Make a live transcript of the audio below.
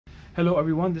Hello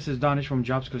everyone, this is Danish from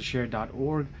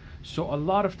jobskillshare.org. So a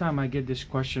lot of time I get this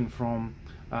question from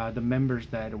the members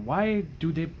that why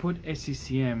do they put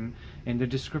SCCM in the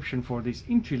description for this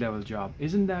entry-level job?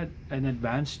 Isn't that an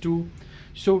advanced tool?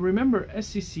 So remember,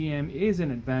 SCCM is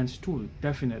an advanced tool,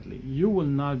 definitely. You will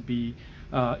not be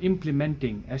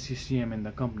implementing SCCM in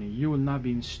the company. You will not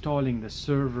be installing the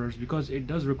servers because it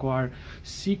does require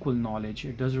SQL knowledge.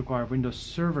 It does require Windows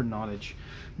Server knowledge.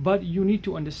 But you need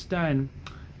to understand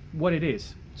what it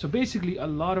is. So basically, a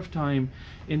lot of time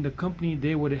in the company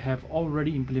they would have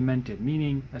already implemented,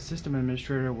 meaning a system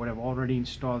administrator would have already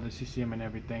installed the SCCM and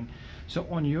everything. So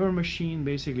on your machine,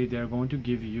 basically they're going to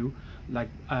give you like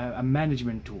a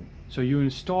management tool. So you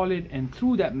install it, and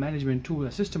through that management tool,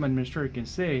 a system administrator can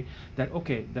say that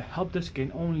okay, the help desk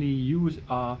can only use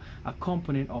a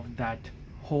component of that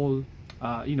whole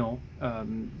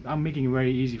I'm making it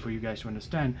very easy for you guys to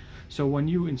understand. So when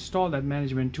you install that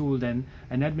management tool, then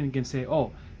an admin can say,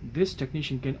 oh, this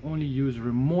technician can only use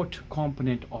remote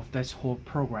component of this whole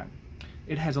program.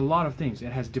 It has a lot of things.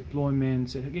 It has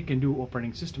deployments, it can do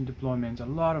operating system deployments, a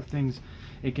lot of things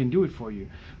it can do it for you.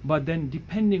 But then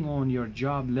depending on your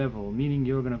job level, meaning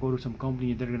you're going to go to some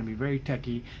company, they're going to be very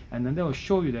techy, and then they'll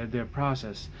show you their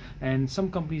process. And some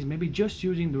companies may be just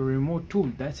using the remote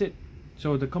tool, that's it.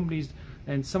 So the companies,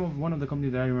 and one of the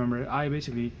companies that I remember, I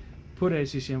basically put a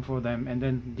SCCM for them and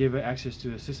then give access to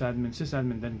the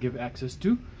sysadmin then give access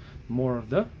to more of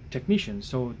the technicians.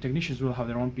 So technicians will have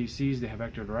their own PCs, they have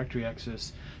Active Directory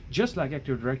access. Just like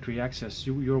Active Directory access,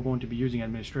 you're going to be using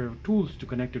administrative tools to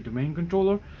connect to domain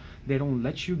controller. They don't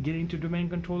let you get into domain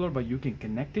controller, but you can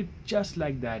connect it just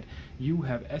like that. You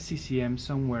have SCCM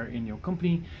somewhere in your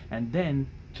company, and then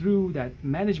through that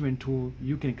management tool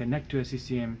you can connect to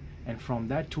SCCM, and from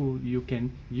that tool you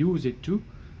can use it to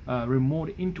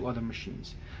remote into other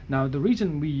machines. Now the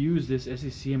reason we use this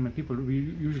SCCM, and people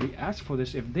usually ask for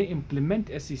this, if they implement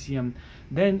SCCM,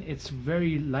 then it's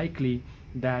very likely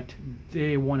that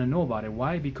they want to know about it.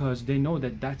 Why? Because they know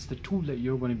that that's the tool that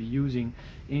you're going to be using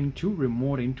into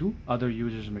remote into other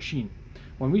users' machine.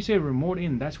 When we say remote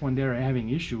in, that's when they're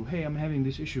having issue. Hey, I'm having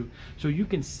this issue. So you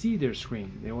can see their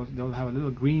screen. They'll have a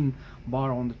little green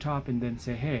bar on the top and then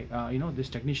say, hey, this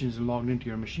technician is logged into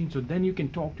your machine. So then you can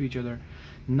talk to each other,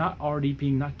 not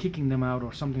RDPing, not kicking them out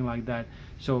or something like that.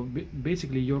 So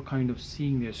basically you're kind of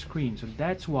seeing their screen. So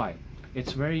that's why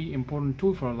it's very important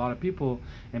tool for a lot of people,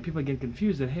 and people get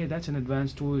confused that hey, that's an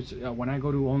advanced tool. It's, when I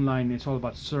go to online, it's all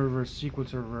about server, SQL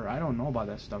Server. I don't know about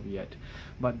that stuff yet,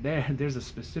 but there's a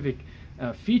specific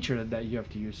feature that you have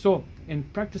to use. So in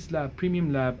Practice Lab,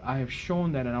 Premium Lab, I have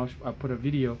shown that, and I'll put a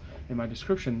video in my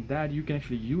description that you can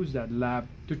actually use that lab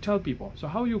to tell people. So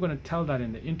how are you going to tell that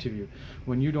in the interview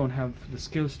when you don't have the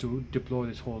skills to deploy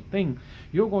this whole thing?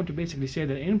 You're going to basically say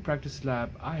that in Practice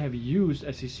Lab I have used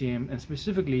SCCM, and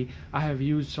specifically I have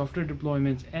used software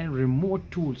deployments and remote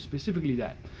tools, specifically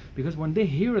that. Because when they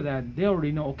hear that, they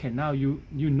already know, okay, now you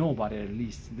know about it at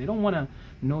least. They don't want to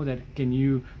know that can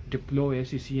you deploy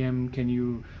SCCM, can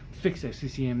you fix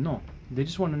SCCM? No, they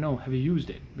just want to know, have you used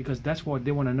it? Because that's what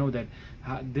they want to know, that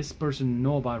this person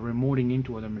know about remoting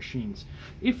into other machines.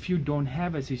 If you don't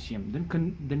have SCCM,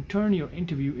 then turn your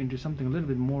interview into something a little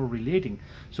bit more relating.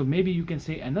 So maybe you can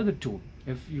say another tool.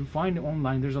 If you find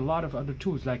online, there's a lot of other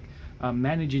tools like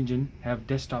Manage Engine have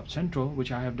Desktop Central,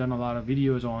 which I have done a lot of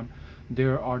videos on.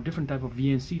 There are different type of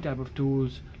VNC type of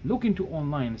tools. Look into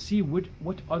online, see what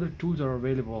other tools are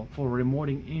available for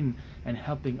remoting in and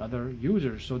helping other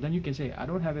users. So then you can say, I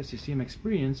don't have SCCM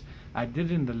experience, I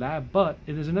did it in the lab, but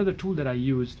it is another tool that I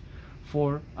used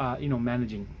for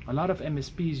managing. A lot of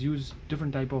MSPs use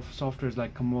different type of softwares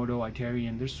like Komodo,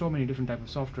 Itarian. There's so many different type of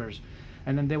softwares,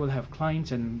 and then they will have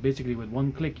clients, and basically with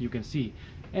one click you can see.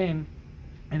 And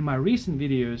in my recent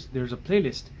videos, there's a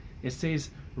playlist. It says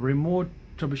remote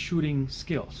troubleshooting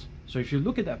skills. So if you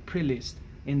look at that playlist,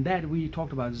 in that we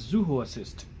talked about Zuho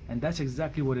Assist, and that's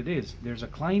exactly what it is. There's a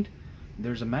client,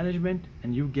 there's a management,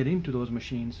 and you get into those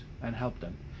machines and help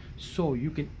them. So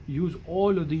you can use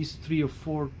all of these 3 or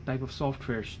 4 type of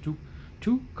softwares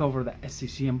to cover the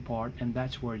SCCM part, and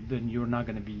that's where then you're not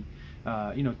going to be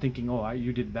thinking, oh,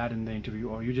 you did bad in the interview,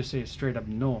 or you just say straight up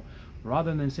no.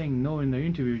 Rather than saying no in the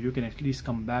interview, you can at least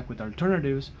come back with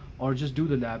alternatives, or just do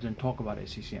the labs and talk about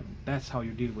SCCM. That's how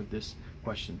you deal with this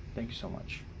question. Thank you so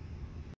much.